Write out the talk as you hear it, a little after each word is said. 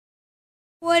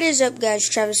What is up, guys?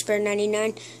 Travis Bear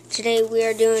 99. Today we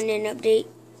are doing an update.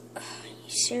 Are you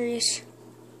serious?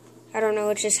 I don't know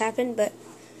what just happened, but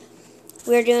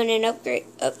we're doing an update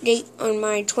on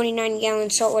my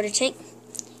 29-gallon saltwater tank.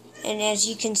 And as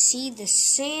you can see, the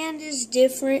sand is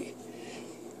different.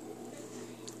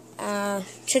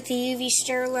 Took the UV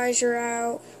sterilizer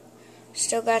out.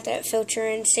 Still got that filter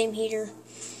in, same heater.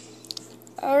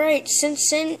 Alright, since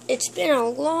then, it's been a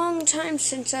long time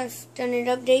since I've done an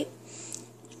update.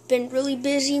 Been really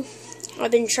busy.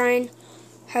 I've been trying,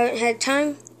 haven't had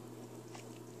time.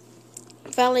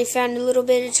 Finally found a little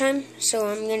bit of time, so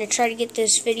I'm going to try to get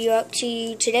this video up to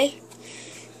you today.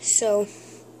 So,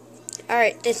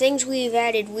 alright, the things we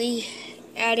added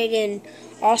in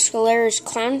Oscularis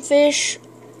clownfish.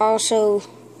 Also,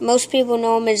 most people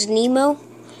know him as Nemo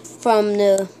from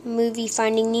the movie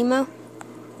Finding Nemo.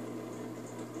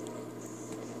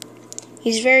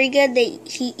 He's very good.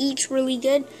 He eats really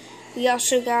good. We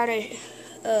also got a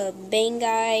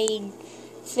bang-eyed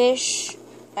fish.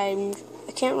 I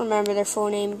can't remember their full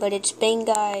name, but it's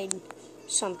bang-eyed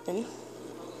something.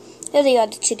 Yeah, they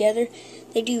got it together.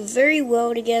 They do very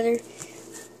well together.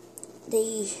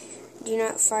 They do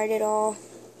not fight at all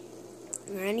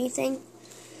or anything.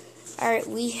 Alright,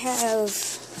 we have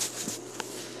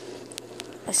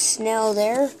a snail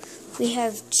there. We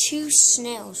have two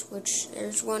snails, which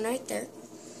there's one right there.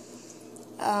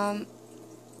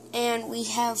 And we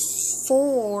have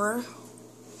 4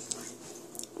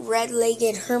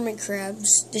 red-legged hermit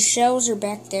crabs. The shells are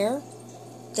back there.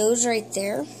 Those right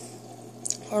there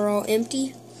are all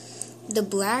empty. The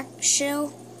black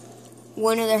shell,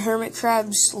 one of the hermit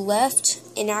crabs left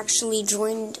and actually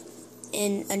joined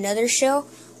in another shell,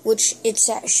 which it's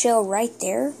that shell right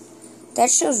there. That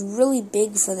shell's really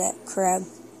big for that crab.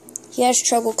 He has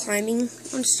trouble climbing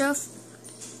on stuff,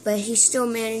 but he still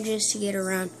manages to get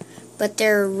around. But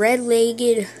they're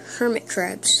red-legged hermit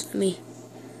crabs. I mean,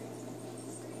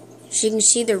 so you can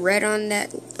see the red on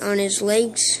his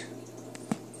legs.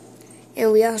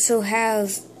 And we also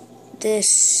have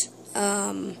this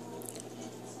I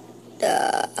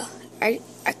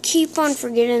keep on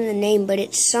forgetting the name, but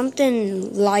it's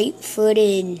something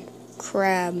light-footed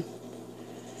crab.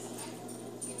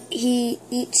 He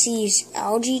eats these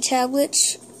algae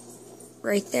tablets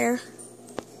right there,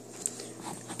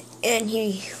 and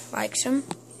he likes them.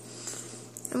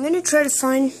 I'm going to try to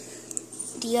find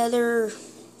the other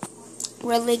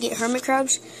red-legged hermit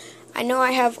crabs. I know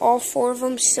I have all 4 of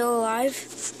them still alive.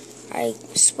 I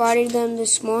spotted them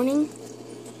this morning,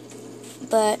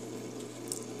 but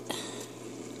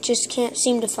just can't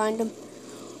seem to find them.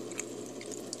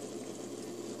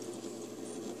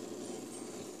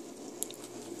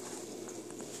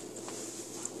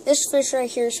 This fish right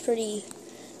here is pretty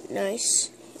nice.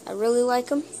 I really like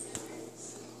him.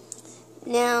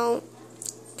 Now,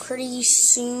 pretty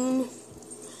soon,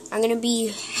 I'm going to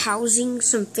be housing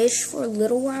some fish for a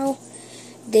little while.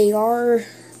 They are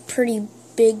pretty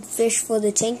big fish for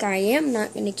the tank. I am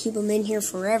not going to keep them in here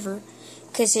forever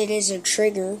because it is a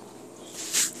trigger.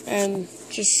 I'm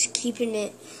just keeping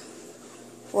it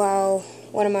while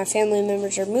one of my family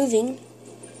members are moving.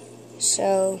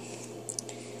 So,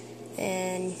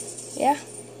 and yeah.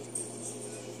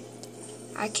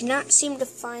 I cannot seem to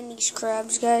find these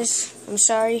crabs, guys. I'm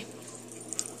sorry.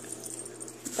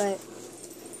 But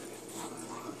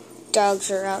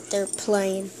dogs are out there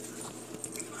playing.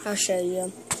 I'll show you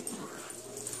them.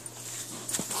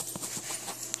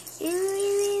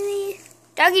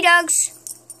 Doggy dogs.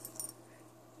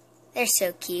 They're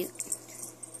so cute.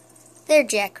 They're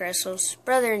Jack Russells,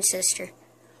 brother and sister.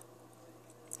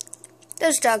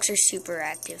 Those dogs are super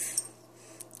active.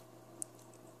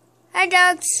 Hi,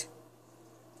 dogs.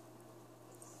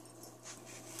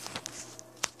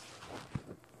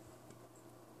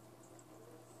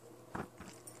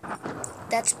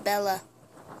 That's Bella.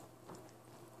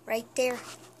 Right there.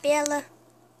 Bella.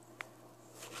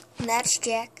 And that's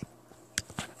Jack.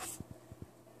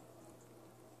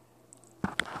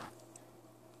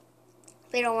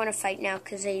 They don't want to fight now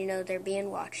because they know they're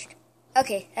being watched.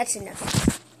 Okay, that's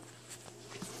enough.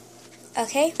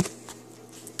 Okay.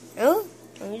 Oh,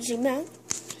 let me zoom out.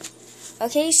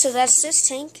 Okay, so that's this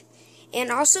tank.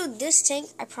 And also this tank,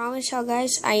 I promise y'all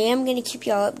guys, I am going to keep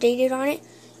y'all updated on it.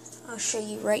 I'll show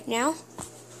you right now.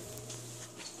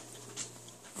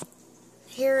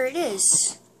 Here it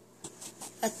is.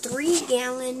 A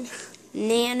 3-gallon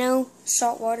nano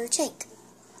saltwater tank.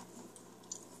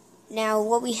 Now,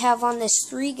 what we have on this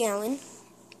 3-gallon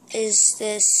is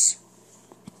this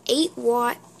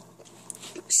 8-watt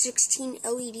 16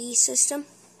 LED system.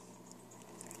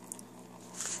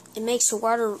 It makes the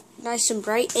water nice and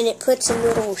bright, and it puts a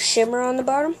little shimmer on the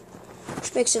bottom.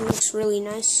 which makes it look really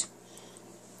nice.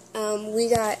 We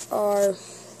got our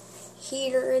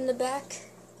heater in the back.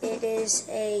 It is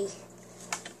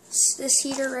this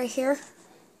heater right here.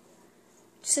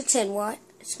 It's a 10 watt.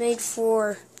 It's made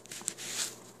for,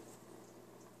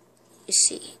 you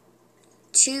see,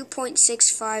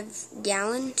 2.65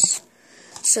 gallons.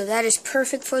 So that is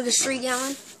perfect for the 3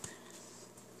 gallon.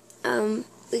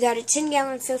 We got a 10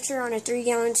 gallon filter on a 3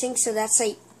 gallon tank, so that's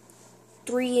like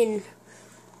 3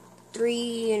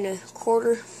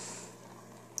 1/4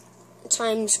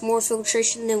 times more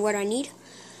filtration than what I need.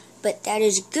 But that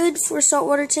is good for a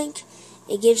saltwater tank.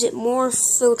 It gives it more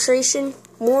filtration,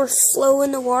 more flow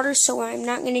in the water, so I'm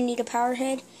not going to need a power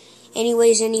head.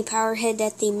 Anyways, any power head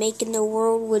that they make in the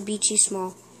world would be too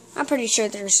small. I'm pretty sure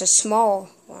there's a small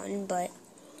one, but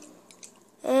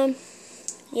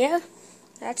yeah,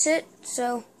 that's it.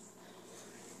 So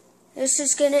this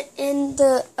is going to end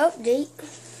the update.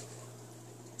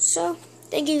 So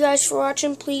thank you guys for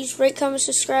watching. Please rate, comment,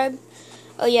 subscribe.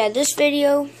 Oh yeah, this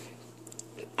video,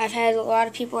 I've had a lot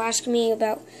of people asking me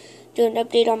about doing an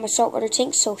update on my saltwater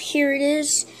tank, so here it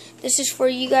is. This is for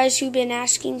you guys who've been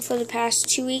asking for the past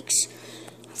 2 weeks.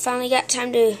 I finally got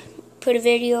time to put a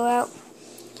video out.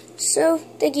 So,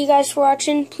 thank you guys for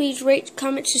watching. Please rate,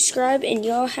 comment, subscribe, and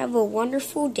y'all have a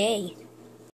wonderful day.